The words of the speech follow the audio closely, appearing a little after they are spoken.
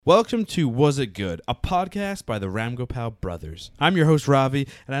Welcome to Was It Good, a podcast by the Ramgopal brothers. I'm your host, Ravi,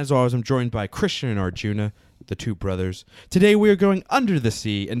 and as always, I'm joined by Christian and Arjuna, the two brothers. Today, we are going under the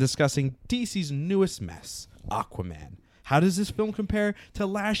sea and discussing DC's newest mess, Aquaman. How does this film compare to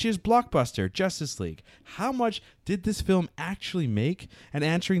last year's blockbuster, Justice League? How much did this film actually make? And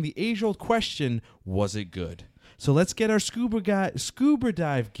answering the age-old question, was it good? So let's get our scuba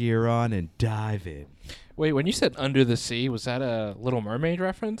dive gear on and dive in. Wait, when you said Under the Sea, was that a Little Mermaid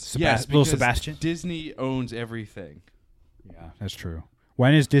reference? Yes, Little because Sebastian? Disney owns everything. Yeah, that's true.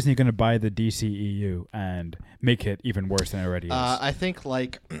 When is Disney going to buy the DCEU and make it even worse than it already is? I think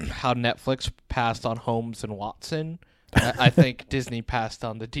like how Netflix passed on Holmes and Watson, I think Disney passed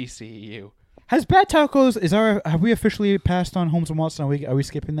on the DCEU. Has Bad Tacos, have we officially passed on Holmes and Watson? Are we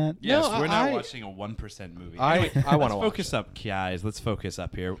skipping that? Yes, No, we're not I- watching a 1% movie. I Anyway, want to let's watch. focus up, guys. Let's focus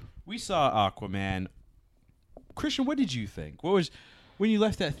up here. We saw Aquaman. Christian, what did you think? What was when you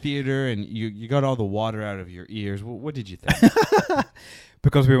left that theater and you got all the water out of your ears? What did you think?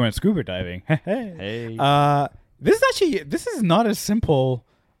 Because we went scuba diving. Hey, This is not as simple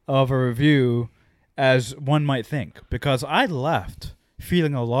of a review as one might think, because I left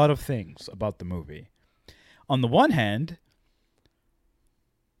feeling a lot of things about the movie. On the one hand,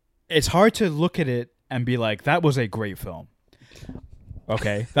 it's hard to look at it and be like, that was a great film.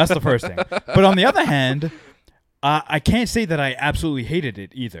 Okay, that's the first thing. But on the other hand, I can't say that I absolutely hated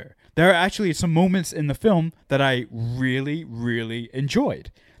it either. There are actually some moments in the film that I really, really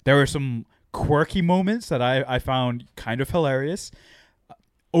enjoyed. There were some quirky moments that I found kind of hilarious.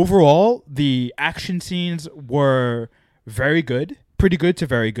 Overall, the action scenes were very good, pretty good to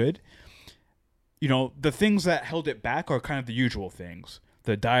very good. You know, the things that held it back are kind of the usual things.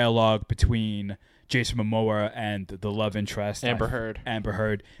 The dialogue between Jason Momoa and the love interest, Amber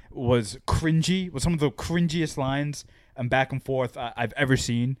Heard was cringy, was some of the cringiest lines and back and forth I've ever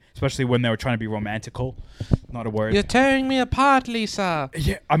seen, especially when they were trying to be romantical. Not a word. You're tearing me apart, Lisa.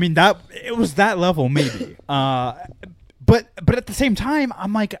 Yeah, I mean it was that level maybe. But at the same time,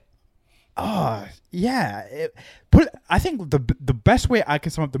 I'm like, yeah. I think the best way I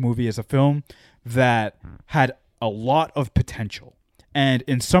can sum up the movie is a film that had a lot of potential, and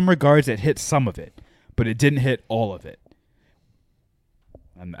in some regards, it hit some of it, but it didn't hit all of it.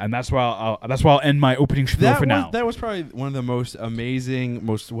 And that's why I'll end my opening spiel for now. That was probably one of the most amazing,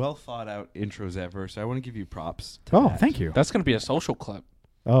 most well thought out intros ever. So I want to give you props. Oh, that. thank you. That's going to be a social clip.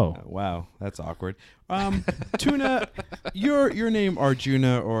 Oh, Wow, that's awkward. Tuna, your name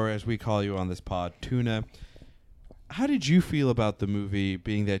Arjuna, or as we call you on this pod, Tuna. How did you feel about the movie,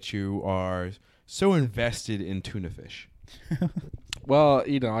 being that you are so invested in tuna fish? Well,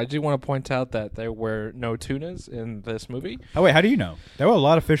 I do want to point out that there were no tunas in this movie. oh wait, how do you know? There were a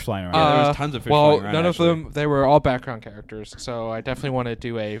lot of fish flying around. Yeah, there was tons of fish Well, flying around, none actually. of them. They were all background characters. So I definitely want to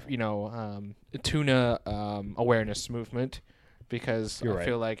do a tuna awareness movement, because You're I right.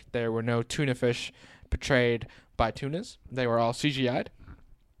 feel like there were no tuna fish portrayed by tunas. They were all CGI'd.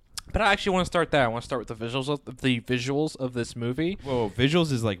 But I actually want to start there. I want to start with the visuals of this movie. Whoa,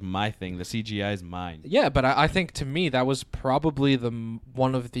 visuals is like my thing. The CGI is mine. Yeah, but I think to me that was probably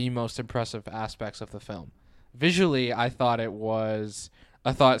one of the most impressive aspects of the film. Visually, I thought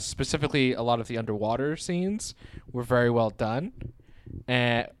specifically a lot of the underwater scenes were very well done.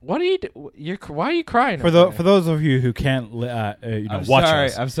 And what are you? Why are you crying? For those of you who can't I'm watch sorry.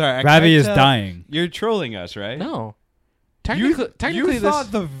 us, I'm sorry. Ravi is dying. You're trolling us, right? No, You technically,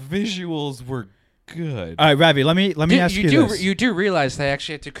 thought the visuals were good. All right, Ravi, let me ask you this. You do realize they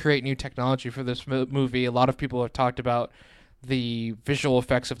actually had to create new technology for this movie. A lot of people have talked about the visual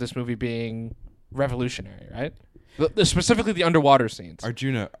effects of this movie being revolutionary, right? Specifically the underwater scenes.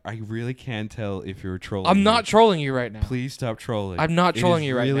 Arjuna, I really can't tell if you're trolling. I'm me. not trolling you right now. Please stop trolling. I'm not trolling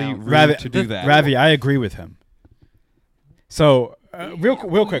you right really now. Rude Ravi, to do that. Ravi, I agree with him. So, real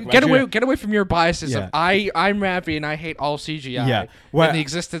quick, Get Arjuna, away from your biases. Yeah. I'm Ravi and I hate all CGI. Yeah. Well, and the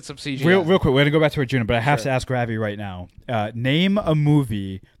existence of CGI. Real quick, we're gonna go back to Arjuna, but I have Sure. to ask Ravi right now. Name a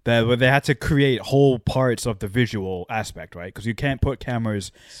movie where they had to create whole parts of the visual aspect, right? Because you can't put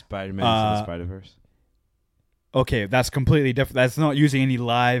cameras. Spider-Man into the Spider-Verse. Okay, that's completely different. That's not using any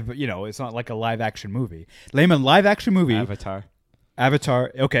live. It's not like a live action movie. Name a live action movie.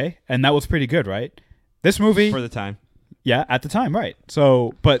 Avatar. Okay, and that was pretty good, right? This movie, For the time. yeah, at the time, right?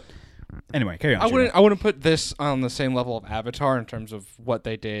 So, but anyway, carry on. I wouldn't put this on the same level of Avatar in terms of what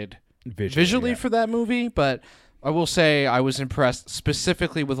they did visually yeah. for that movie, but I will say I was impressed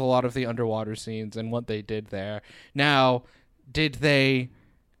specifically with a lot of the underwater scenes and what they did there. Now, did they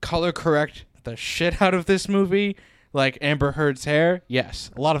color correct the shit out of this movie, like Amber Heard's hair? Yes,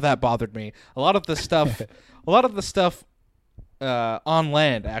 a lot of that bothered me. A lot of the stuff on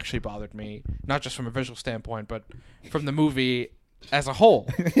land actually bothered me, not just from a visual standpoint, but from the movie as a whole,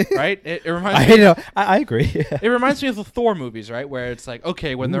 right? It reminds I me. hate it. I agree. It reminds me of the Thor movies, right? Where it's like,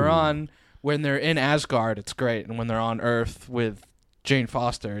 okay, when they're in Asgard, it's great, and when they're on Earth with Jane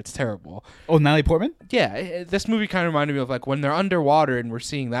Foster, it's terrible. Oh, Natalie Portman? Yeah, this movie kind of reminded me of like when they're underwater and we're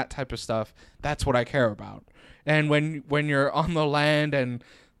seeing that type of stuff. That's what I care about. And when you're on the land and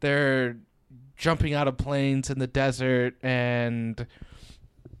they're jumping out of planes in the desert and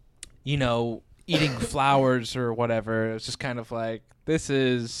eating flowers or whatever, it's just kind of like, this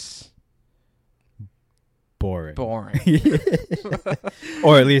is Boring. Or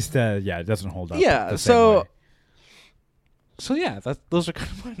at least, it doesn't hold up. Yeah, the same way. So yeah, those are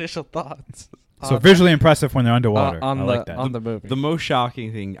kind of my initial thoughts. So visually impressive when they're underwater. on I like that. on the movie. The most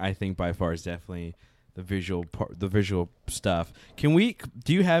shocking thing I think by far is definitely the visual stuff. Do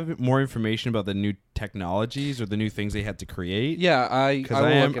you have more information about the new technologies or the new things they had to create? Yeah, I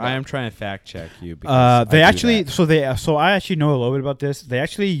am trying to fact check you. Because I actually know a little bit about this. They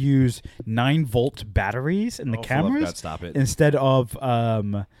actually use 9-volt batteries in the cameras stop it. instead of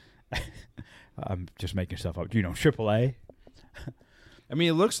I'm just making stuff up. AAA. I mean,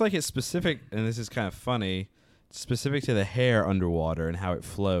 it looks like it's specific, and this is kind of funny, specific to the hair underwater and how it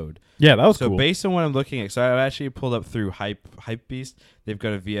flowed. Yeah, that was so cool. Based on what I'm looking at, so I've actually pulled up through Hypebeast. They've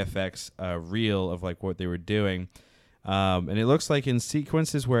got a VFX reel of like what they were doing, and it looks like in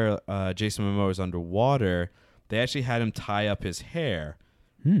sequences where Jason Momoa is underwater, they actually had him tie up his hair,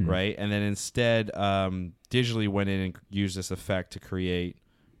 right, and then instead digitally went in and used this effect to create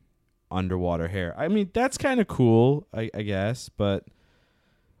underwater hair. I mean, that's kind of cool, I guess, but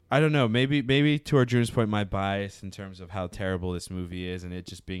I don't know. Maybe to Arjuna's point, my bias in terms of how terrible this movie is and it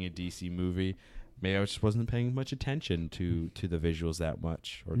just being a DC movie, maybe I just wasn't paying much attention to the visuals that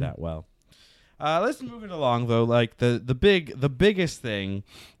much or that well. Let's move it along though. Like the biggest thing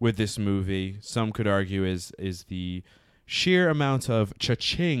with this movie, some could argue, is the sheer amount of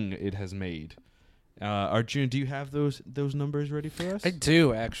cha-ching it has made. Arjuna, do you have those numbers ready for us? I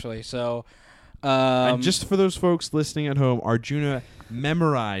do actually. So, and just for those folks listening at home, Arjuna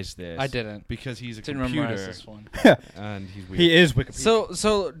memorized this. I didn't because he's a didn't computer. memorize this one. And he's weird. He is Wikipedia.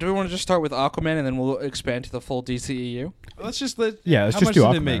 So do we want to just start with Aquaman and then we'll expand to the full DCEU? Let's just let's how just much do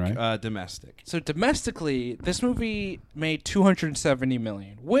did it Aquaman, make right? domestic? So domestically, this movie made $270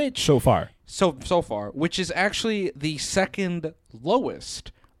 million, which So far. so far, which is actually the second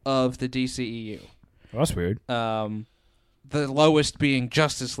lowest of the DCEU. Well, that's weird. The lowest being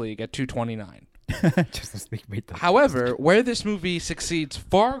Justice League at 229. Justice League made that. However, where this movie succeeds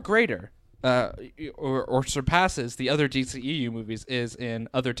far greater or surpasses the other DCEU movies is in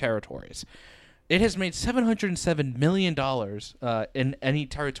other territories. It has made $707 million in any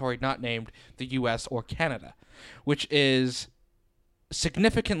territory not named the U.S. or Canada, which is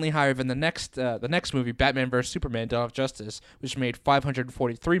significantly higher than the next movie, Batman vs Superman: Dawn of Justice, which made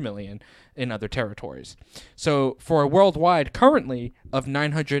 $543 million in other territories. So for a worldwide currently of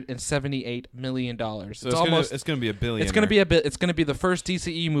 $978 million, So it's going to be a billion. It's going to be the first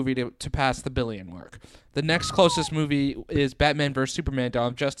DCE movie to pass the billion mark. The next closest movie is Batman vs Superman: Dawn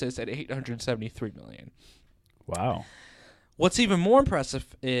of Justice at $873 million. Wow. What's even more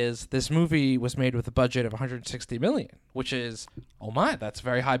impressive is this movie was made with a budget of $160 million, which is, oh my, that's a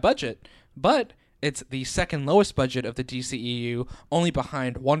very high budget. But it's the second lowest budget of the DCEU, only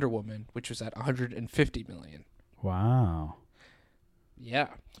behind Wonder Woman, which was at $150 million. Wow. Yeah.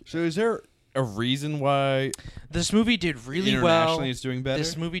 So is there a reason why this movie did really well? Internationally it's doing better?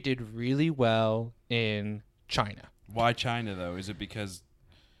 This movie did really well in China. Why China, though? Is it because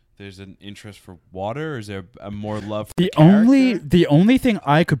there's an interest for water, or is there a more love for The only thing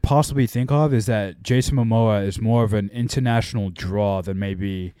I could possibly think of is that Jason Momoa is more of an international draw than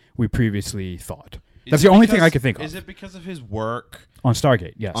maybe we previously thought. That's the only thing I could think of. Is it because of his work On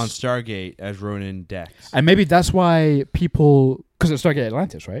Stargate, yes. on Stargate as Ronan Dex? And maybe that's why people... Because it's Stargate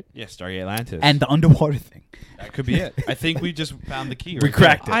Atlantis, right? Yeah, Stargate Atlantis. And the underwater thing. That could be it. I think we just found the key. We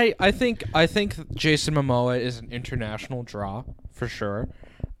cracked it. I think Jason Momoa is an international draw for sure.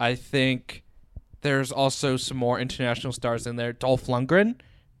 I think there's also some more international stars in there. Dolph Lundgren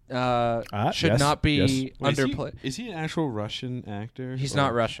should not be underplayed. Is he an actual Russian actor? He's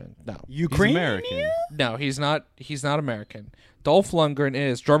not Russian. No. Ukraine? He's American. No, he's not. He's not American. Dolph Lundgren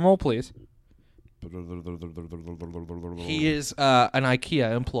is, drumroll please. He is an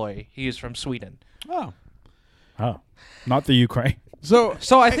IKEA employee. He is from Sweden. Oh. Oh. Not the Ukraine. So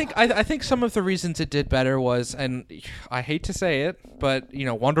I think some of the reasons it did better was, and I hate to say it, but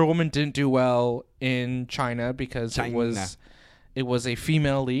Wonder Woman didn't do well in China because it was a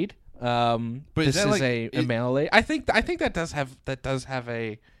female lead. But this is that is a male lead. I think that does have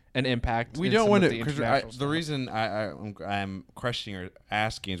an impact. We in don't some want of to the because international the stuff. reason I'm questioning or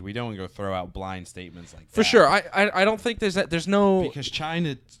asking is we don't want to go throw out blind statements like that. For sure, I don't think there's no. Because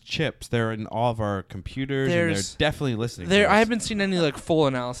China chips, they're in all of our computers, and There's- they're definitely listening. There, to I us. haven't seen any like full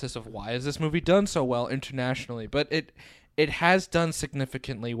analysis of why is this movie done so well internationally, but it has done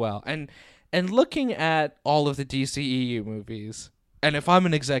significantly well. And looking at all of the DCEU movies, and if I'm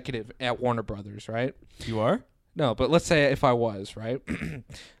an executive at Warner Brothers, right? You are? No, but let's say if I was, right?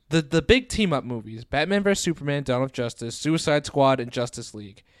 the big team up movies: Batman vs Superman, Dawn of Justice, Suicide Squad, and Justice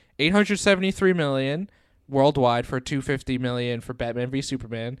League. $873 million worldwide for $250 million for Batman v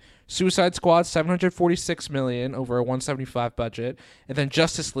Superman. Suicide Squad $746 million over a $175 budget, and then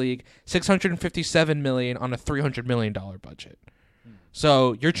Justice League $657 million on a $300 million budget.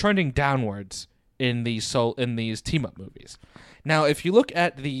 So you're trending downwards in these team up movies. Now, if you look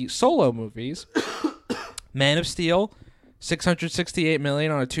at the solo movies, Man of Steel $668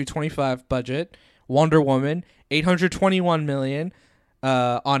 million on a $225 budget. Wonder Woman $821 million.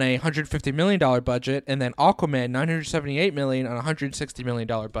 On a $150 million budget, and then Aquaman $978 million on a $160 million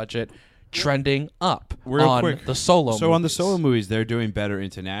budget, trending up Real on quick. the solo. So on the movies. solo movies, they're doing better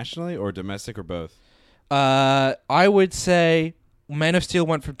internationally or domestic or both? I would say Man of Steel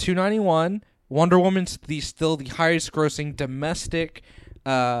went from 291. Wonder Woman's still the highest grossing domestic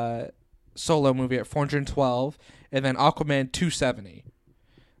solo movie at 412, and then Aquaman 270.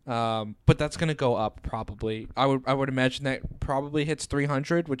 But that's gonna go up probably. I would imagine that probably hits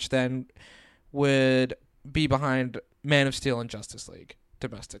 300, which then would be behind Man of Steel and Justice League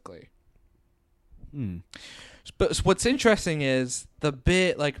domestically. But what's interesting is the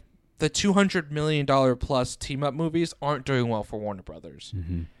 $200 million plus team up movies aren't doing well for Warner Brothers.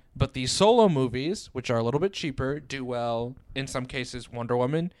 But these solo movies, which are a little bit cheaper, do well. In some cases, Wonder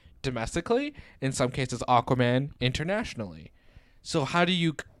Woman domestically. In some cases, Aquaman internationally. So how do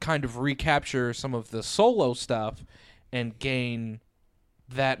you kind of recapture some of the solo stuff and gain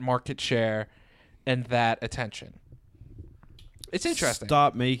that market share and that attention? It's interesting.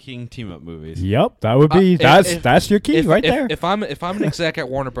 Stop making team up movies. Yep, that would be that's your key right there. If I'm an exec at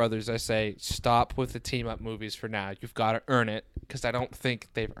Warner Brothers, I say stop with the team up movies for now. You've got to earn it because I don't think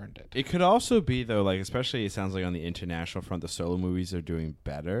they've earned it. It could also be though, like especially it sounds like on the international front, the solo movies are doing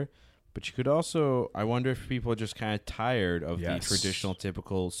better. But you could also, I wonder if people are just kind of tired of the traditional,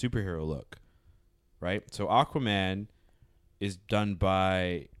 typical superhero look, right? So Aquaman is done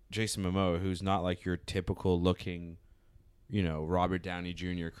by Jason Momoa, who's not like your typical looking, Robert Downey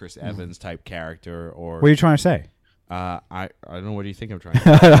Jr., Chris Evans type character. Or What are you trying to say? I don't know. What do you think I'm trying to say?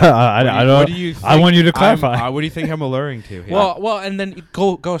 I don't. What do you think I want you to clarify. what do you think I'm alluring to here? Well, and then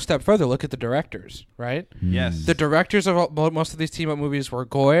go a step further. Look at the directors, right? Yes. The directors of most of these team up movies were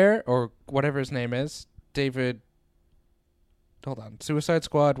Goyer, or whatever his name is, David. Hold on. Suicide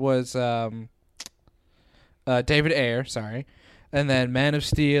Squad was David Ayer, sorry. And then Man of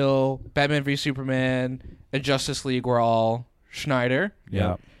Steel, Batman v Superman, and Justice League were all Schneider.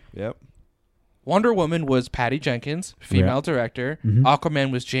 Yep. Wonder Woman was Patty Jenkins, female director.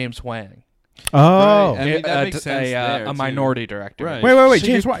 Aquaman was James Wang, Oh, Right. I mean, that makes sense there, a too. minority director. Right. wait, So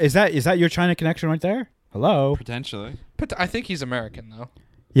James, what is that? Is that your China connection right there? Hello. Potentially. But I think he's American though.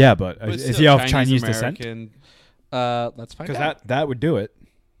 Yeah, but, But is still, he of Chinese descent? American. Let's find Because out. that would do it.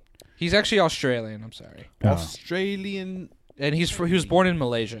 He's actually Australian. I'm sorry, Oh. Australian. and he was born in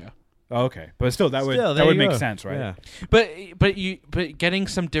Malaysia. Oh, okay, but still, that would Still, there that would you make go. sense, right? Yeah. But getting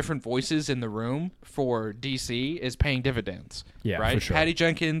some different voices in the room for DC is paying dividends. Yeah, right. for sure. Patty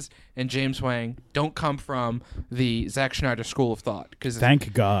Jenkins and James Wang don't come from the Zack Snyder school of thought because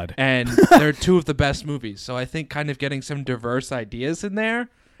Thank God. and they're two of the best movies. So I think kind of getting some diverse ideas in there,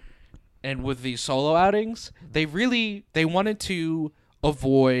 and with the solo outings, they wanted to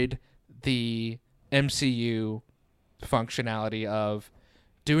avoid the MCU functionality of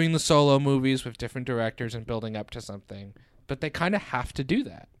doing the solo movies with different directors and building up to something. But they kind of have to do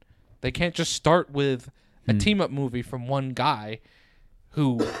that. They can't just start with a team-up movie from one guy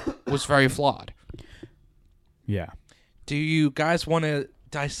who was very flawed. Yeah. Do you guys want to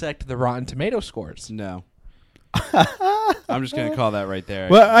dissect the Rotten Tomato scores? No. I'm just gonna call that right there.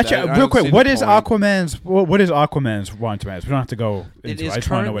 Well, actually, I real don't see quick, the what is point. Aquaman's? What is Aquaman's Rotten Tomatoes? We don't have to go It into it. is I just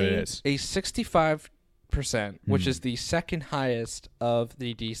want to know what currently it is. a 65%, which is the second highest of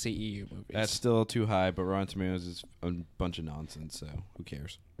the DCEU movies. That's still too high, but Rotten Tomatoes is a bunch of nonsense. So who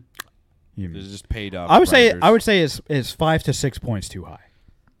cares? It's just paid up. I would say writers. it's 5 to 6 points too high.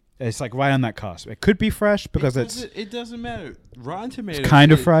 It's like right on that cusp. It could be fresh because it doesn't matter. Rotten Tomatoes,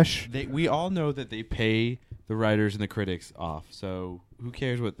 kind of fresh. We all know that they pay the writers and the critics off. So who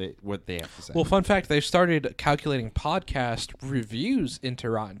cares what they have to say? Well, fun fact: they've started calculating podcast reviews into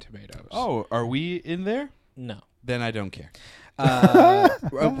Rotten Tomatoes. Oh, are we in there? No. Then I don't care.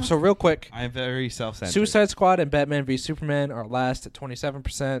 So real quick, I am very self-centered. Suicide Squad and Batman v Superman are last at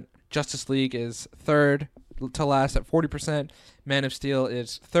 27%. Justice League is third to last at 40%. Man of Steel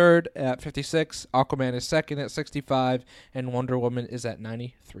is third at 56%. Aquaman is second at 65%. And Wonder Woman is at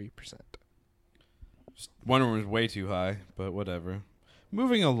 93%. Wonder Woman is way too high, but whatever.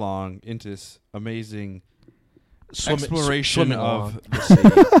 Moving along into this amazing exploration of the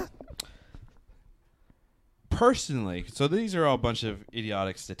sea. Personally, so these are all a bunch of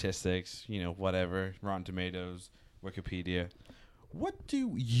idiotic statistics, whatever, Rotten Tomatoes, Wikipedia. What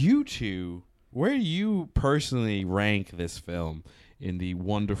do you two, where do you personally rank this film in the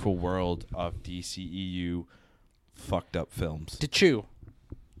wonderful world of DCEU fucked up films? Dechu.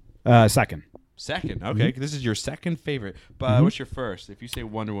 Second. Second, okay. This is your second favorite. But what's your first? If you say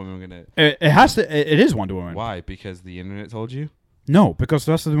Wonder Woman, I'm going to... It has to... It is Wonder Woman. Why? Because the internet told you? No, because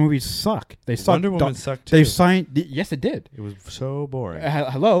the rest of the movies suck. They suck. Wonder Woman sucked too. They signed... Yes, it did. It was so boring.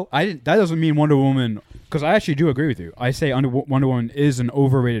 Hello? That doesn't mean Wonder Woman... Because I actually do agree with you. I say Wonder Woman is an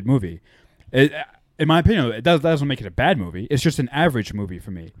overrated movie. In my opinion, that doesn't make it a bad movie. It's just an average movie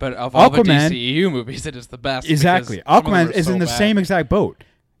for me. But of all the DCEU movies, it is the best. Exactly. Aquaman is in the same exact boat.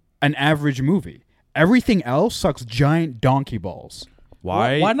 An average movie. Everything else sucks giant donkey balls.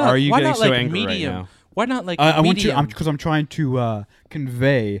 Why not, are you why getting not so like angry medium? right now? Why not like I want medium? because I'm trying to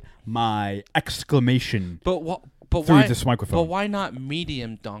convey my exclamation but through why, this microphone. But why not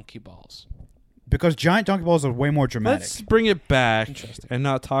medium donkey balls? Because giant donkey balls are way more dramatic. Let's bring it back Interesting. and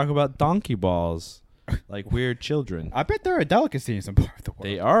not talk about donkey balls like weird children. I bet they're a delicacy in some part of the world.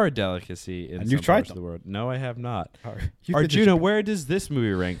 They are a delicacy in And some you've tried parts of them. the world. No, I have not. You could Arjuna, just- where does this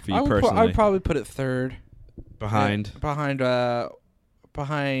movie rank for you I personally? would probably put it third. Behind? Behind. I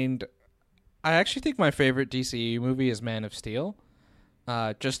actually think my favorite DCEU movie is Man of Steel,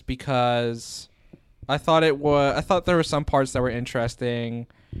 just because I thought there were some parts that were interesting,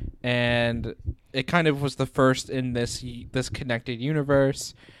 and it kind of was the first in this connected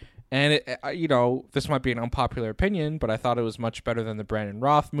universe. And this might be an unpopular opinion, but I thought it was much better than the Brandon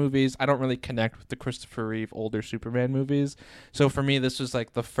Roth movies. I don't really connect with the Christopher Reeve older Superman movies, so for me, this was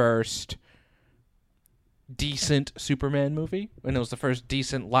like the first decent Superman movie, and it was the first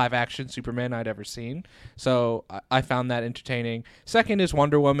decent live action Superman I'd ever seen, so I found that entertaining. Second is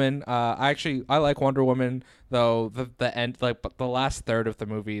Wonder Woman. I like Wonder Woman, though the end, but the last third of the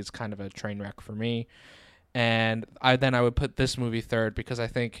movie is kind of a train wreck for me, and I would put this movie third because I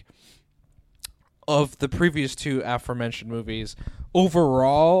think of the previous two aforementioned movies,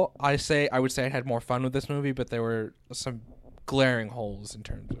 overall I would say I had more fun with this movie, but there were some glaring holes in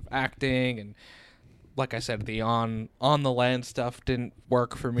terms of acting, and like I said, the on the land stuff didn't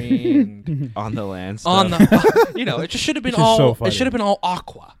work for me. And On the land stuff. on the, it just should have been Which is so all. funny. It should have been all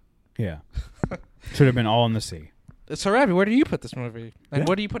Aqua. Yeah. Should have been all in the sea. So, Ravi, where do you put this movie, and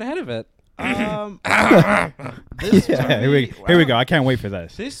what do you put ahead of it? This Yeah, movie, here we go. I can't wait for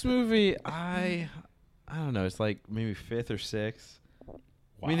this. This movie, I don't know. It's like maybe fifth or sixth.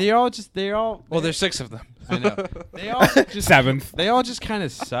 I mean, Wow. Well, there's 6 of them. I know. They all just Seventh. They all just kind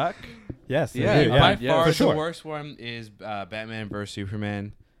of suck. Yes. Yeah, they do, by yeah, far for the sure. worst one is Batman vs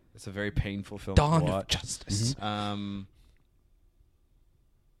Superman. It's a very painful film Dawn to of watch. Justice.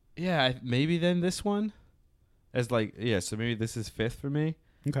 Yeah, maybe then this one, so maybe this is fifth for me.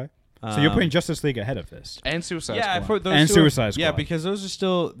 Okay. So you're putting Justice League ahead of this. And Suicide yeah, Squad. for those And two Suicide Yeah, Squad. because those are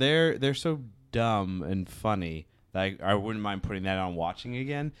still they're so dumb and funny that I wouldn't mind putting that on watching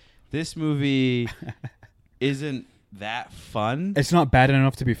again. This movie isn't that fun. It's not bad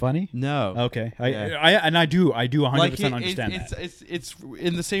enough to be funny. No. Okay. Yeah. I do 100% understand it's, that. It's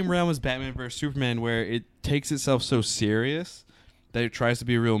in the same realm as Batman vs Superman, where it takes itself so serious that it tries to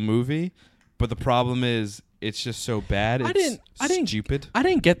be a real movie, but the problem is it's just so bad. I It's didn't stupid. I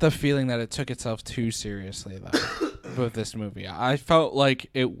didn't get the feeling that it took itself too seriously though with this movie. I felt like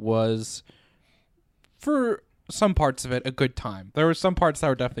it was, for some parts of it, a good time. There were some parts that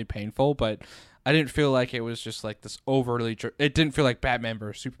were definitely painful, but I didn't feel like it was just like this overly. It didn't feel like Batman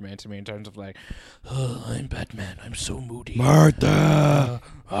vs Superman to me in terms of like, oh, I'm Batman. I'm so moody. Martha.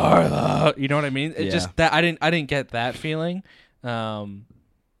 Martha. You know what I mean? It Yeah. just that I didn't get that feeling. Oh,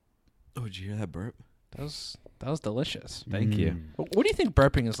 did you hear that burp? That was delicious. Thank you. What do you think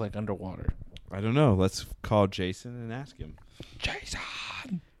burping is like underwater? I don't know. Let's call Jason and ask him.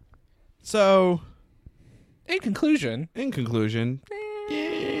 Jason. So, In conclusion, in conclusion,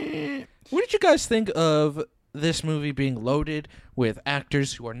 What did you guys think of this movie being loaded with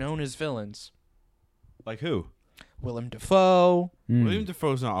actors who are known as villains? Like who? Willem Dafoe. William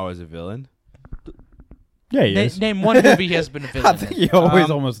Dafoe's not always a villain. Yeah, he is. Name one movie he has been a I villain think in. he always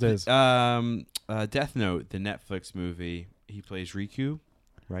Um, almost is. Death Note, the Netflix movie. He plays Riku.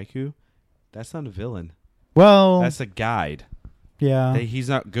 That's not a villain. Well, That's a guide. yeah. He's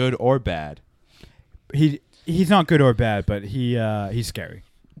not good or bad. He's not good or bad, but he's scary.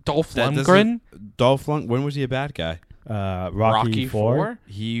 Dolph That Lundgren. Dolph Lundgren. When was he a bad guy? Rocky 4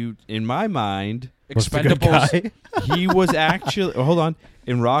 He, in my mind, was the good Expendables. guy. he was actually. Hold on.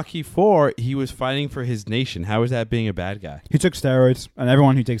 In Rocky 4, he was fighting for his nation. How is that being a bad guy? He took steroids, and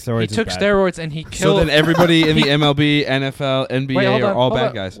everyone who takes steroids He is took bad. steroids and he So killed. then everybody in the MLB, NFL, NBA Wait, hold are on, all hold bad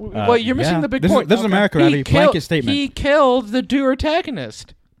on. guys. Well, you're missing yeah. the big This is- point. this is America, Ravi. Blanket statement. He killed the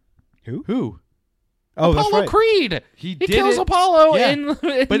duotagonist. Who? Oh, that's Apollo right. Creed. He He did kills it. Apollo Yeah. in But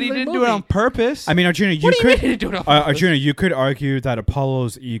he the didn't do movie. it on purpose. I mean, Arjuna, you What do you mean could he didn't do it on purpose? Arjuna, you could argue that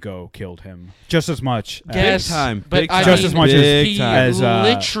Apollo's ego killed him just as much. Yes, time. but Big I Just mean, as much as- Big he time. as,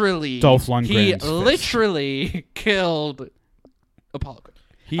 literally Dolph he Lundgren's fist. literally killed Apollo Creed.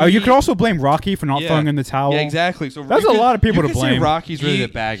 You could also blame Rocky for not Yeah. throwing in the towel. Yeah, exactly. So That's you a could- lot of people you to could say blame. Rocky's really the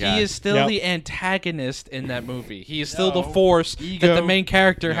bad guy. He is still Yep. the antagonist in that movie. He is still the No. force Ego. that the main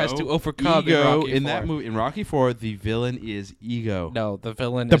character has to No. overcome. Ego in Rocky that IV. movie. In Rocky 4, the villain is Ego. No, the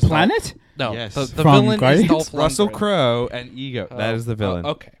villain. The is planet? No, Yes. the From villain Guardians? is Dolph Russell Lundgren. Crowe and Ego. that is the villain.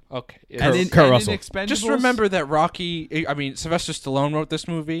 Okay. And in, Kurt and Russell. in Expendables, Just remember that Sylvester Stallone wrote this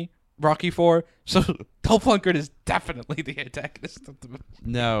movie, Rocky 4. So Dolph Lundgren is definitely the antagonist of the movie.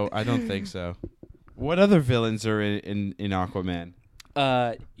 No, I don't think so. What other villains are in Aquaman?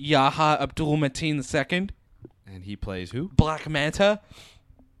 Yaha Abdul Mateen II, And he plays who? Black Manta.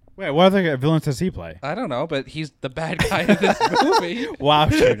 Wait, what other villains does he play? I don't know, but he's the bad guy in this movie. Wow,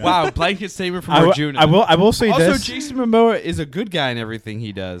 Arjuna. Wow, blanket statement from I Arjuna. will say Also, this. Jason Momoa is a good guy in everything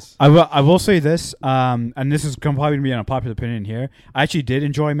he does. I will say this, and this is probably going to be an unpopular opinion here. I actually did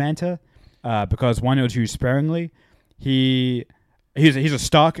enjoy Manta because one, it was used sparingly. He's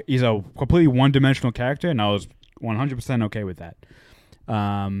a completely one-dimensional character, and I was 100% okay with that.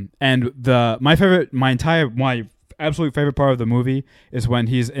 And my absolute favorite part of the movie is when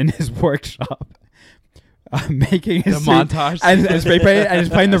he's in his workshop. Making his The suit, montage. and he's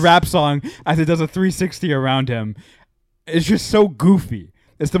playing the rap song as it does a 360 around him. It's just so goofy.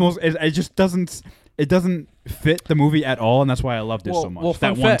 It's the most. It just doesn't. It doesn't fit the movie at all, and that's why I loved it so much.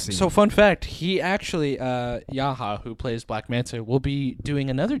 Fun that one fact. scene. So fun fact, he actually Yaha, who plays Black Manta, will be doing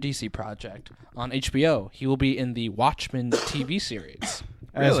another DC project on HBO. He will be in the Watchmen TV series.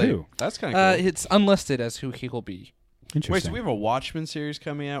 As who? That's kind of cool. It's unlisted as who he will be. Interesting. Wait, so we have a Watchmen series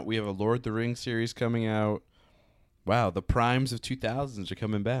coming out. We have a Lord of the Rings series coming out. Wow, the primes of 2000s are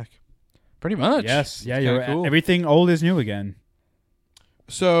coming back. Pretty much. Yes. Yeah. It's You're kinda cool. everything old is new again.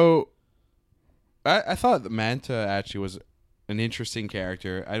 So, I thought that Manta actually was an interesting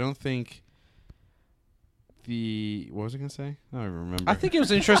character. I don't think what was I gonna say? I don't even remember. I think it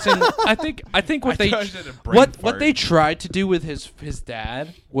was interesting. I think what I they thought I said a brain what fart. they tried to do with his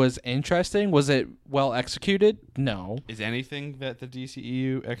dad was interesting. Was it well executed? No. Is anything that the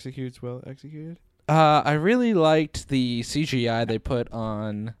DCEU executes well executed? I really liked the CGI they put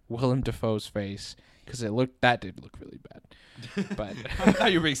on Willem Dafoe's face because that did look really bad. But I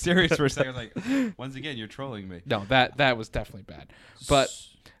thought you were being serious for a second. I was like, once again, you're trolling me. no, that was definitely bad. But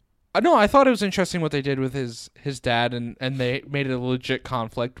no, I thought it was interesting what they did with his dad, and they made it a legit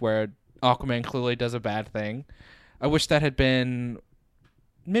conflict where Aquaman clearly does a bad thing. I wish that had been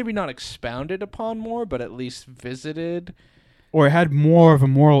maybe not expounded upon more, but at least visited. Or it had more of a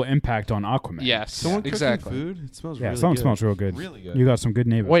moral impact on Aquaman. Yes, Someone exactly. cooking food? It smells Yeah. really Someone good. smells real good. Really good. You got some good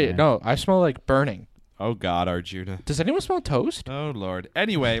neighbors. Wait, man. no, I smell like burning. Oh God, Arjuna. Does anyone smell toast? Oh Lord.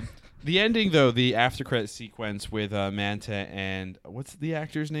 Anyway, the ending though, the after credit sequence with Manta and what's the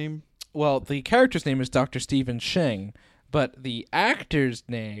actor's name? Well, the character's name is Dr. Stephen Shing, but the actor's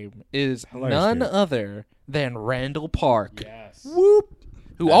name is Hilarious, none dude. other than Randall Park, Yes. who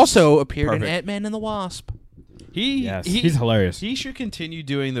That's also appeared in perfect. Ant-Man and the Wasp. Yes. He's hilarious. He should continue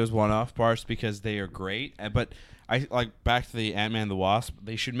doing those one-off parts because they are great. But I like back to the Ant-Man and the Wasp.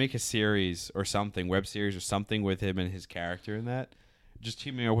 They should make a series or something, web series or something with him and his character in that. Just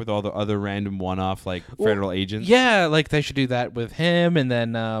teaming up with all the other random one-off like federal agents. Yeah, like they should do that with him, and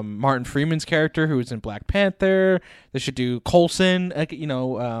then Martin Freeman's character, who was in Black Panther. They should do Coulson,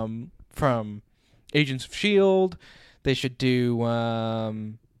 from Agents of S.H.I.E.L.D. They should do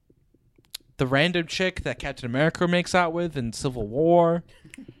the random chick that Captain America makes out with in Civil War.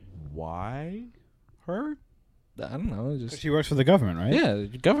 Why her? I don't know. Just She works for the government, right? yeah,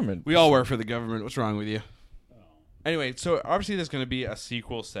 government. We all work for the government. What's wrong with you? Anyway, so obviously there's going to be a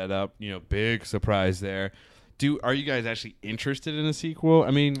sequel set up. Big surprise there. Are you guys actually interested in a sequel?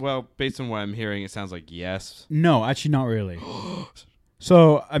 I mean, well, based on what I'm hearing, it sounds like yes. No, actually, not really.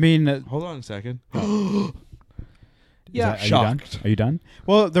 So, I mean, Hold on a second. Yeah, are you done? Are you done?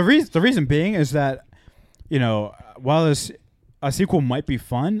 Well, the reason being is that, while a sequel might be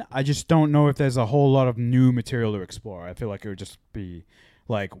fun, I just don't know if there's a whole lot of new material to explore. I feel like it would just be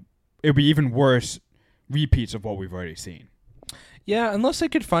like it would be even worse repeats of what we've already seen. Yeah, unless they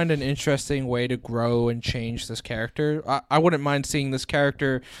could find an interesting way to grow and change this character. I wouldn't mind seeing this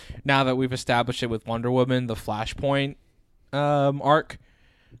character now that we've established it with Wonder Woman, the Flashpoint arc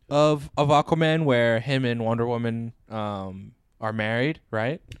of Aquaman, where him and Wonder Woman are married,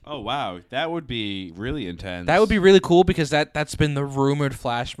 right? Oh, wow. That would be really intense. That would be really cool because that's been the rumored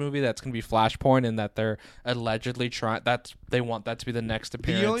Flash movie that's going to be Flashpoint, and that they're allegedly they want that to be the next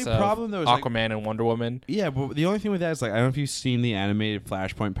appearance only of problem, though, is Aquaman and Wonder Woman. Yeah, but the only thing with that is, I don't know if you've seen the animated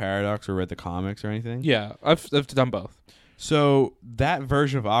Flashpoint Paradox or read the comics or anything. Yeah, I've done both. So that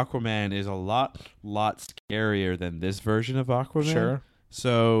version of Aquaman is a lot scarier than this version of Aquaman. Sure.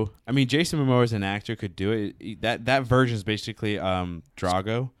 So, I mean, Jason Momoa as an actor could do it. That version is basically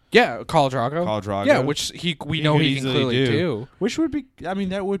Drago. Yeah, Khal Drogo. Khal Drogo. Yeah, which we know could he can easily clearly do. Which would be, I mean,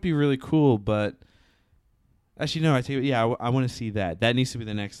 that would be really cool, but actually, no, I tell you, yeah, I want to see that. That needs to be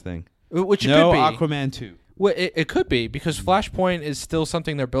the next thing. Which it no could be. Aquaman 2. Well, it could be, because Flashpoint is still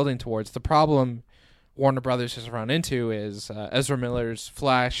something they're building towards. The problem Warner Brothers has run into is Ezra Miller's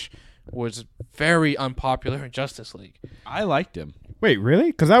Flash was very unpopular in Justice League. I liked him. Wait,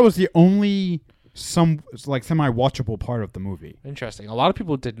 really? Because that was the only semi-watchable part of the movie. Interesting. A lot of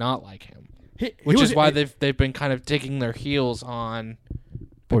people did not like him, He which was- is why they've been kind of digging their heels on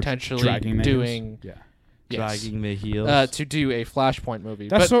potentially dragging their doing heels. Dragging the heels. to do a Flashpoint movie.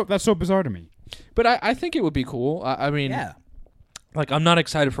 That's so bizarre to me. But I think it would be cool. I mean, I'm not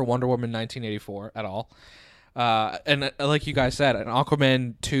excited for Wonder Woman 1984 at all. And like you guys said, an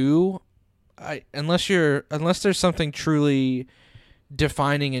Aquaman 2, unless there's something truly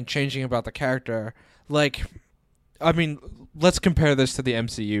defining and changing about the character, let's compare this to the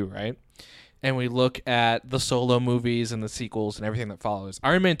MCU, right? And we look at the solo movies and the sequels and everything that follows.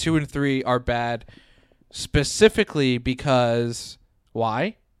 Iron Man 2 and 3 are bad specifically because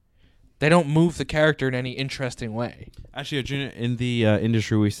why? They don't move the character in any interesting way. Actually, Arjuna, in the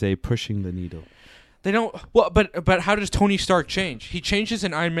industry, we say pushing the needle. They don't. Well, but how does Tony Stark change? He changes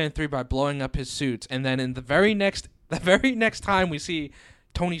in Iron Man 3 by blowing up his suits, and then in the very next time we see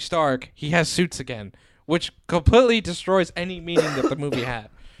Tony Stark, he has suits again, which completely destroys any meaning that the movie had.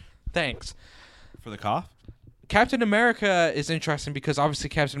 Thanks. For the cough? Captain America is interesting because obviously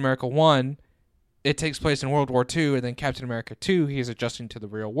Captain America 1, it takes place in World War II, and then Captain America 2, he is adjusting to the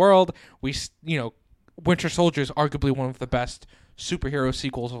real world. Winter Soldier is arguably one of the best superhero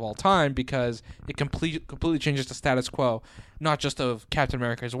sequels of all time because it completely changes the status quo, not just of Captain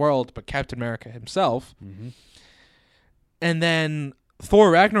America's world, but Captain America himself. Mm-hmm. And then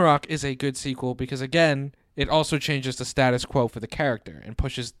Thor Ragnarok is a good sequel because, again, it also changes the status quo for the character and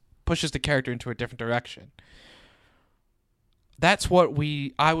pushes the character into a different direction. That's what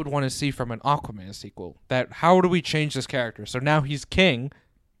I would want to see from an Aquaman sequel. That how do we change this character? So now he's king,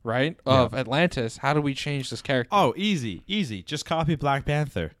 right, of Atlantis. How do we change this character? Oh, easy. Just copy Black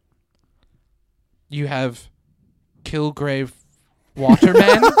Panther. You have Kilgrave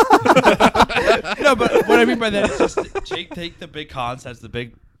Waterman. No, but what I mean by that is just take the big concepts, the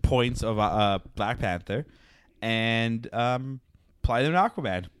big points of Black Panther, and apply them to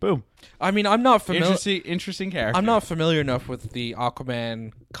Aquaman. Boom. I mean, I'm not familiar. Interesting character. I'm not familiar enough with the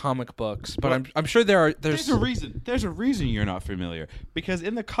Aquaman comic books, but I'm sure there's a reason. There's a reason you're not familiar because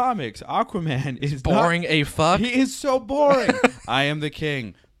in the comics, Aquaman is boring a fuck. He is so boring. I am the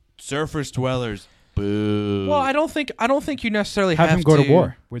king. Surface dwellers. Boo. Well, I don't think you necessarily have have him go to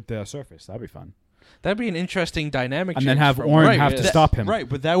war with the Surface. That'd be fun. That'd be an interesting dynamic. And then have Orin have to stop him. Right,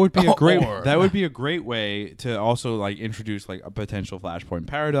 but that would be a great way to also introduce a potential Flashpoint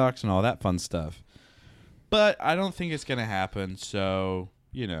paradox and all that fun stuff. But I don't think it's gonna happen. So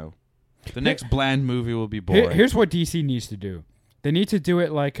the next bland movie will be boring. Here's what DC needs to do. They need to do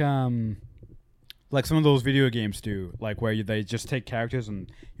it like some of those video games do, where they just take characters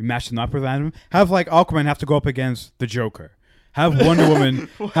and you match them up with them. Have Aquaman have to go up against the Joker. Have Wonder Woman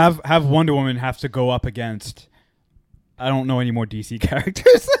have Wonder Woman have to go up against I don't know any more DC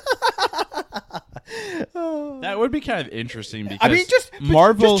characters. That would be kind of interesting because I mean just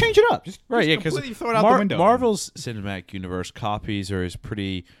change it up. Just completely throw it out the window. Marvel's cinematic universe copies are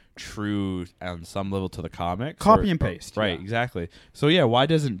pretty true on some level to the comics. Copy and paste, Right, yeah. exactly. So yeah, why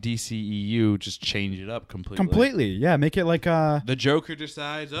doesn't DCEU just change it up completely? Completely, yeah. Make it like The Joker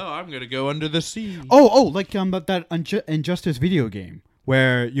decides, oh, I'm gonna go under the sea. like that Injustice video game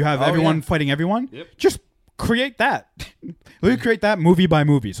where you have Oh, everyone yeah. fighting everyone. Yep. Just create that. Let me create that movie by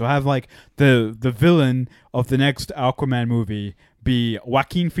movie. So have like the villain of the next Aquaman movie be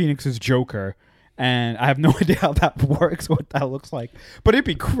Joaquin Phoenix's Joker. And I have no idea how that works, what that looks like. But it'd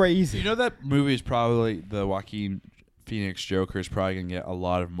be crazy. You know that movie is probably the Joaquin Phoenix Joker is probably gonna get a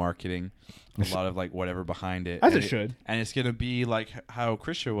lot of marketing, a lot of like whatever behind it, As and it should. and it's gonna be like how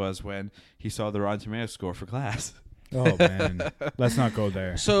Christian was when he saw the Rotten Tomatoes score for Glass. Oh, man. Let's not go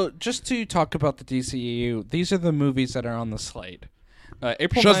there. So just to talk about the DCEU, these are the movies that are on the slate.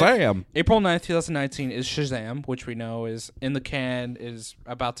 April 9th, 2019 is Shazam, which we know is in the can, is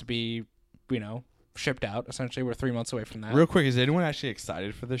about to be, shipped out. Essentially, we're 3 months away from that. Real quick, is anyone actually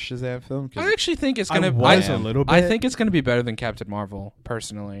excited for this Shazam film? 'Cause I actually think it's I gonna. was a little bit. I think it's gonna be better than Captain Marvel,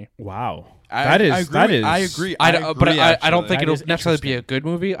 personally. Wow. I agree. I agree. I don't think That it'll is necessarily be interesting. a good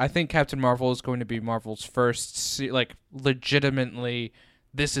movie. I think Captain Marvel is going to be Marvel's first, legitimately,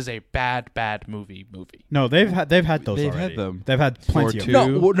 this is a bad movie. No, they've had those They've already. had them. They've had plenty of two.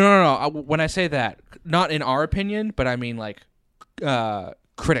 them. No. When I say that, not in our opinion, but I mean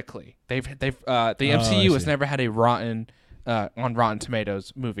critically. The MCU has see. never had a rotten on Rotten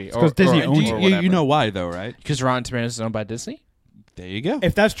Tomatoes movie. Because Disney owns it. You know why though, right? Because Rotten Tomatoes is owned by Disney. There you go.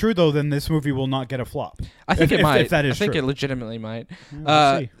 If that's true, though, then this movie will not get a flop. I think If- it might. if that is I think true. it legitimately might.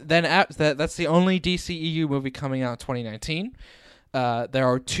 Let's see. Then that's the only DCEU movie coming out in 2019. There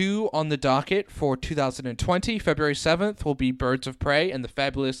are two on the docket for 2020. February 7th will be Birds of Prey and the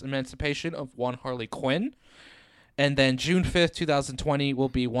Fabulous Emancipation of One Harley Quinn. And then June 5th, 2020 will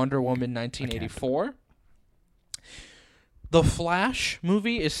be Wonder Woman 1984. The Flash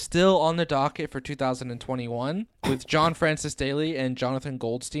movie is still on the docket for 2021 with John Francis Daly and Jonathan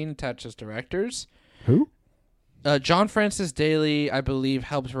Goldstein attached as directors. Who? John Francis Daly, I believe,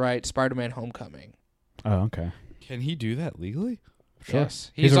 helped write Spider-Man: Homecoming. Oh, okay. Can he do that legally? Sure.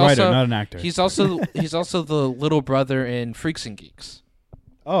 Yes, He's a writer, not an actor. He's also the little brother in Freaks and Geeks.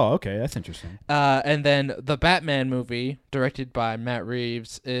 Oh, okay. That's interesting. And then the Batman movie, directed by Matt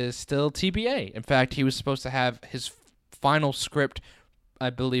Reeves, is still TBA. In fact, he was supposed to have his final script,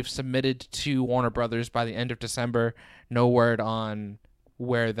 I believe, submitted to Warner Brothers by the end of December. No word on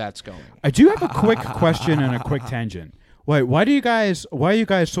where that's going. I do have a quick question and a quick tangent. Wait, why are you guys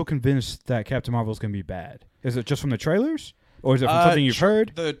so convinced that Captain Marvel is going to be bad? Is it just from the trailers? Or is it from something you've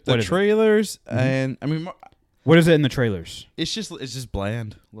heard? The What is it? trailers, and I mean, What is it in the trailers? it's just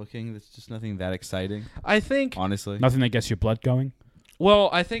bland looking. It's just nothing that exciting, I think. honestly. Nothing that gets your blood going? Well,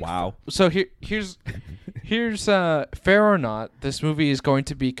 I think. Wow. So here's fair or not, this movie is going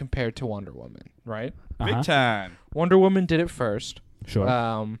to be compared to Wonder Woman, right? Uh-huh. Big time. Wonder Woman did it first. Sure.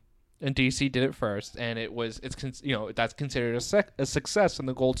 And DC did it first, and that's considered a success and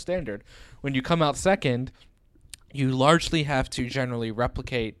the gold standard. When you come out second, you largely have to generally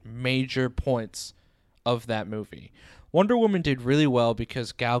replicate major points of that movie. Wonder Woman did really well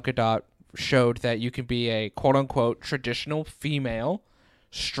because Gal Gadot showed that you can be a quote-unquote traditional female,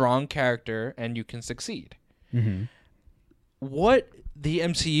 strong character, and you can succeed. Mm-hmm. What the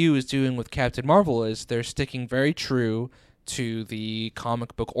MCU is doing with Captain Marvel is they're sticking very true to the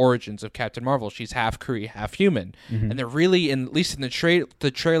comic book origins of Captain Marvel. She's half Kree, half human. And they're really, at least in the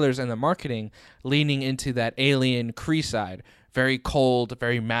trailers and the marketing, leaning into that alien Kree side. Very cold,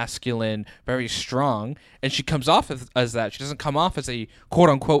 very masculine, very strong. And she comes off as that. She doesn't come off as a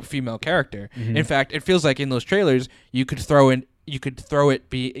quote-unquote female character. In fact, it feels like in those trailers, you could throw in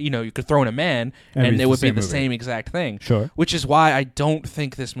a man, and it would be the same exact thing. Sure. Which is why I don't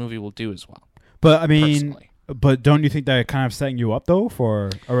think this movie will do as well. But, I mean, personally. but don't you think they're kind of setting you up, though, for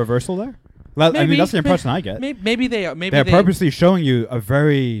a reversal there? I mean, that's the impression I get. Maybe they are. Maybe They're they purposely showing you a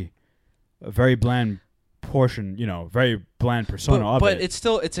very bland portion, very bland persona of but it.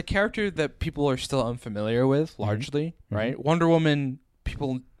 it's a character that people are still unfamiliar with, largely, right? Wonder Woman,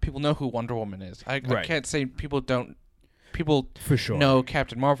 people know who Wonder Woman is. I can't say people don't. People For sure. know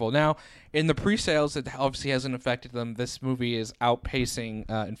Captain Marvel. Now, in the pre-sales, it obviously hasn't affected them. This movie is outpacing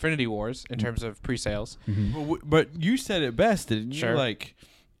Infinity Wars in terms of pre-sales. But you said it best, didn't you? Sure. Like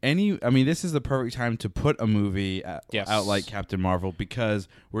this is the perfect time to put a movie out like Captain Marvel because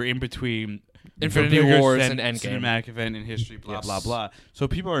we're in between Infinity the biggest Wars and Endgame. cinematic event in history, blah Yes. blah blah. So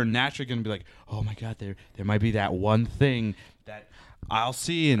people are naturally going to be like, "Oh my God, there might be that one thing that I'll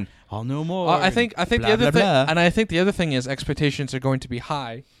see and I'll know more." I think blah, the other blah, thing, blah. and I think the other thing is expectations are going to be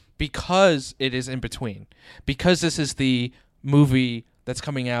high because it is in between. Because this is the movie that's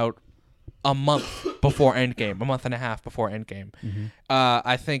coming out a month before Endgame, a month and a half before Endgame. Mm-hmm.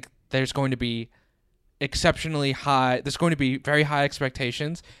 I think there's going to be exceptionally high. There's going to be very high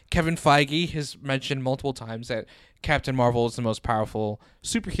expectations. Kevin Feige has mentioned multiple times that Captain Marvel is the most powerful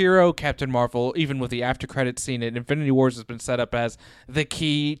superhero. Captain Marvel, even with the after credits scene in Infinity Wars, has been set up as the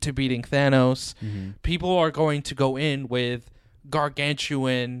key to beating Thanos. Mm-hmm. People are going to go in with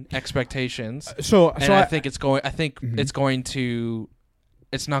gargantuan expectations. So I think it's going. I think Mhm. it's going to.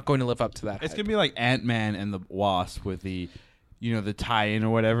 It's not going to live up to that. It's hype. gonna be like Ant-Man and the Wasp with the, the tie-in or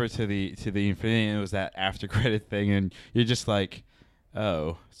whatever to the Infinity. And it was that after credit thing, and you're just like,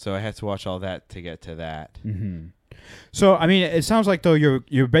 oh, so I had to watch all that to get to that. Mm-hmm. So I mean, it sounds like though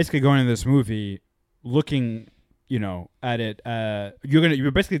you're basically going into this movie looking, at it.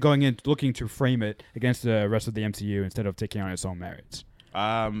 You're basically going in looking to frame it against the rest of the MCU instead of taking on its own merits.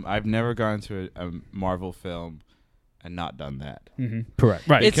 I've never gone to a Marvel film and not done that. Mm-hmm. Correct.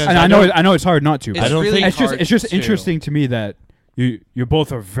 Right. It's- And I know it's hard not to. It's But I don't really think- it's just hard to. interesting to me that you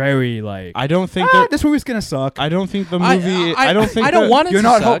both are very like. I don't think This movie's gonna suck. I don't think the movie. I don't think I don't the- want it You're to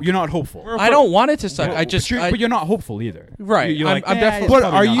not. suck. You're not hopeful. I don't want it to suck. But you're not hopeful either. Right. You're I'm, like, I'm "Eh, definitely. it's But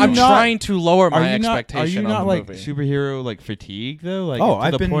probably are not you I'm good." not- trying to lower my Are you not expectation like on the movie. superhero like fatigue though? Like Oh, to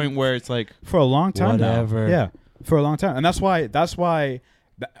I've the been- point where it's like for a long time Whatever. now. Yeah, for a long time, and that's why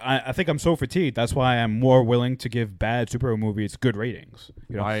I think I'm so fatigued. That's why I'm more willing to give bad superhero movies good ratings.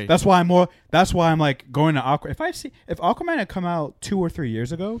 Why- That's why I'm like going to Aquaman. If Aquaman had come out 2 or 3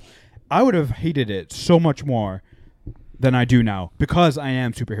 years ago, I would have hated it so much more than I do now because I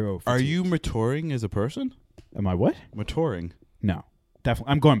am superhero. Are fatigued. you maturing as a person? Am I what? Maturing. No,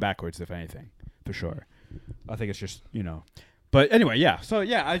 definitely. I'm going backwards, if anything, for sure. I think it's just But anyway, yeah. So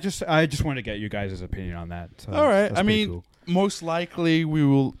yeah, I just wanted to get you guys' opinion on that. So All right. that's I pretty mean, cool. most likely we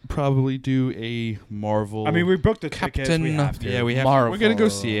will probably do a Marvel. I mean, we booked the tickets. We Captain- have to. yeah, we have. Marvel. We're gonna go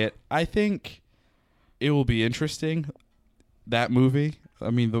see it. I think it will be interesting. That movie. I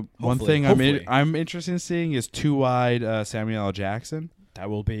mean, the one Hopefully. thing Hopefully. I'm interested in seeing is Too Wide Samuel L. Jackson. That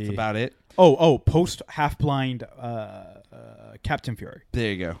will be. That's about it. Post half blind Captain Fury.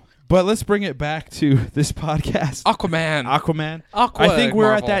 There you go. But let's bring it back to this podcast. Aquaman. Aquaman. Aqua. I think we're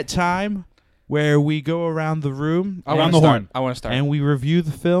Marvel. at that time where we go around the room I Around wanna the start. horn. I want to start. and we review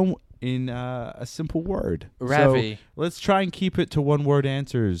the film in a simple word. Ravi. So let's try and keep it to one word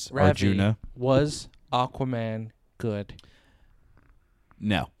answers, Ravi, Arjuna. was Aquaman good?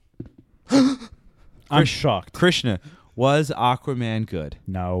 No. I'm shocked. Krishna, was Aquaman good?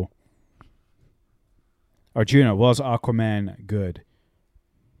 No. Arjuna, was Aquaman good?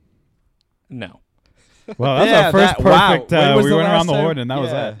 No. Well, that's our first perfect. When was We the went last around the time- horn, and that was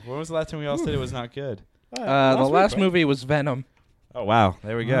yeah. that. When was the last time we all said it was not good? The last movie was Venom. Oh wow,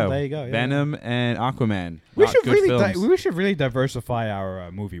 there we go. there you go, yeah. Venom and Aquaman. We Not should good really, films. we should really diversify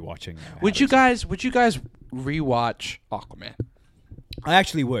our movie watching. Would you habits. guys rewatch Aquaman? I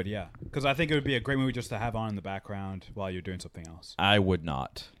actually would, yeah, because I think it would be a great movie just to have on in the background while you're doing something else. I would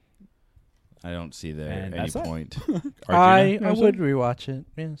not. I don't see there And any that's that. point. I Arjuna? would rewatch it.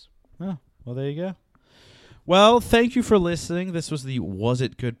 Yes. Oh, well, there you go. Well, thank you for listening. This was the Was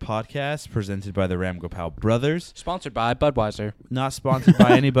It Good podcast presented by the Ramgopal Brothers. Sponsored by Budweiser. Not sponsored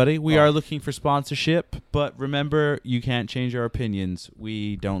by anybody. We Oh. are looking for sponsorship, but remember, you can't change our opinions.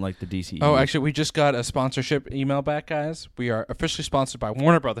 We don't like the DCE. Oh, actually, we just got a sponsorship email back, guys. We are officially sponsored by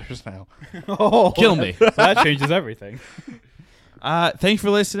Warner Brothers now. Oh, Kill me. that changes everything. Thanks for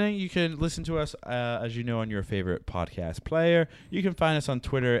listening. You can listen to us, as you know, on your favorite podcast player. You can find us on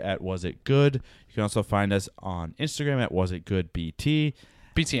Twitter at Was It Good. You can also find us on Instagram at Was It Good BT.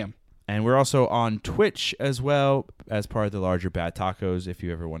 BTM. And we're also on Twitch as well as part of the larger Bad Tacos if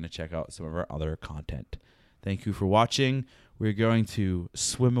you ever want to check out some of our other content. Thank you for watching. We're going to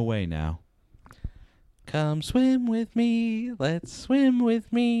swim away now. Come swim with me. Let's swim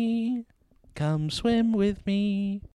with me. Come swim with me.